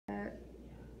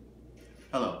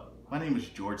Hello, my name is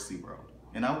George Seaborough,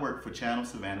 and I work for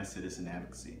Chatham-Savannah Citizen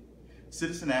Advocacy.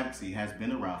 Citizen Advocacy has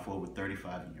been around for over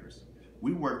 35 years.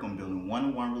 We work on building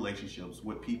one-on-one relationships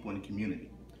with people in the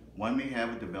community. One may have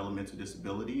a developmental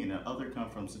disability and the other come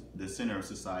from the center of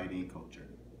society and culture.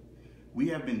 We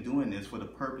have been doing this for the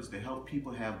purpose to help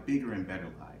people have bigger and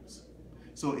better lives.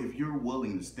 So if you're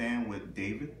willing to stand with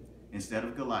David instead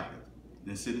of Goliath,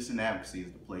 then Citizen Advocacy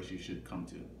is the place you should come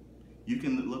to. You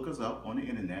can look us up on the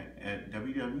internet at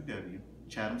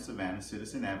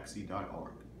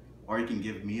www.chathamsavannahcitizenadvocacy.org, or you can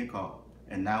give me a call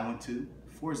at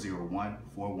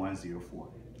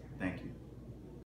 912-401-4104. Thank you.